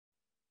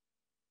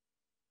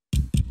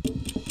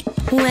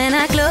When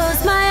I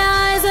close my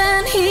eyes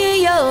and hear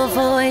your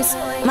voice,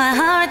 my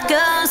heart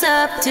goes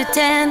up to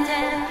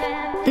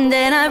 10.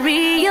 Then I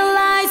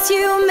realize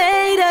you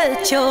made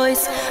a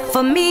choice.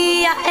 For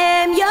me, I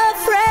am your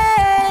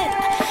friend.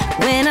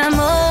 When I'm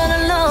all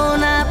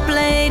alone, I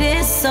play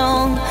this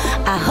song.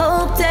 I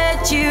hope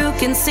that you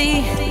can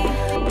see.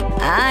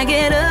 I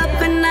get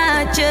up and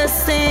I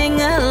just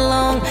sing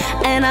along.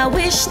 And I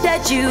wish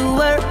that you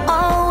were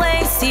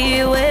always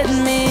here with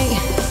me.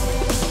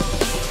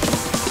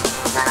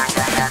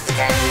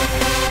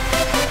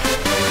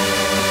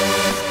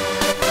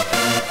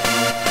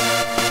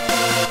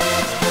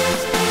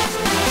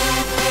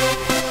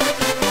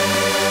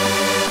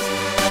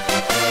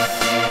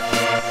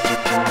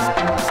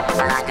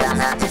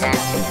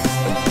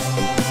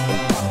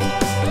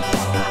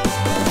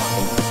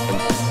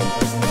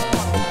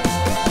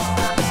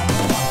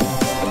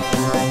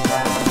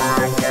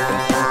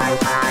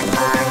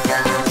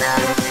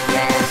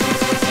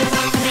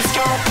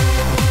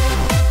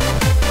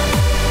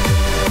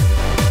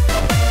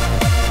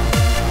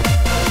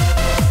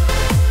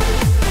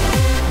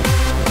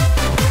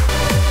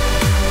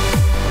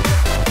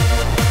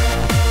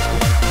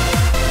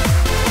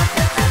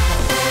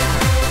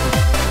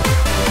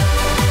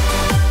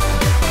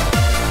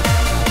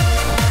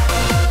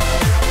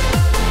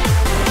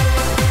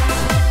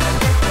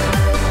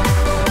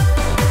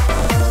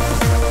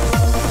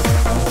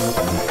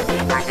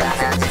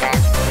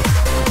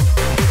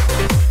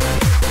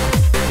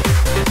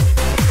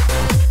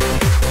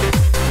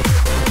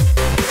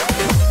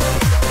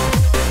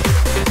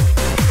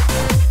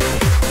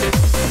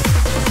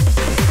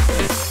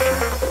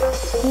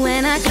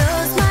 When I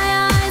close my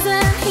eyes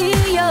and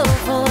hear your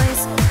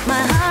voice,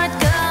 my heart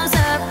goes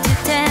up to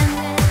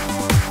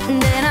 10.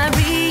 Then I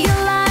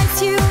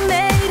realize you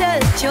made a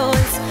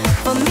choice.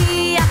 For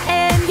me, I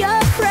am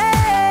your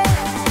friend.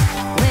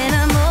 When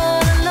I'm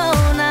all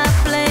alone, I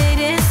play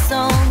this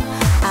song.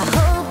 I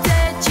hope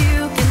that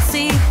you can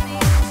see.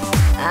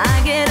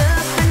 I get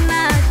up and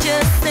I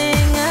just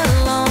sing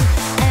along.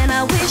 And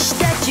I wish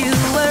that you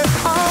were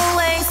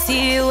always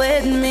here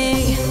with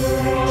me.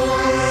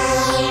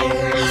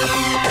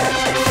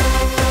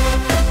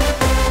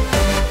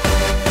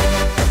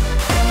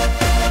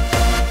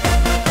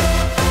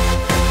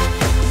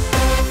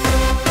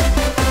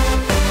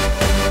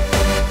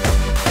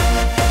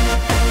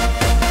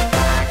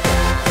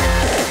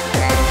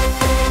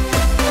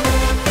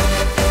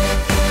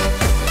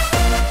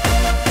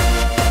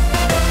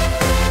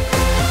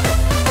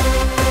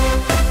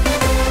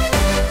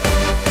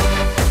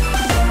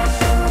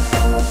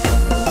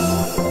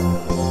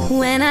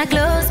 When I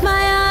close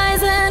my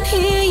eyes and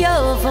hear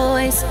your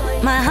voice,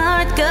 my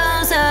heart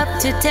goes up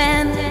to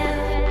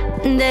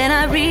 10. Then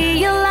I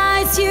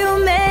realize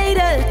you made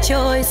a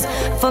choice.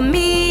 For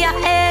me, I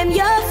am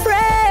your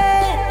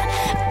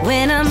friend.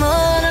 When I'm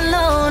all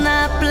alone,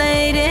 I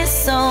play this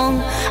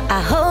song.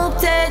 I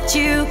hope that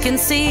you can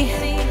see.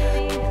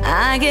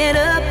 I get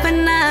up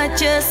and I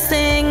just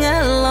sing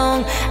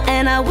along.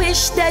 And I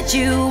wish that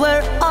you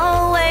were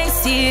always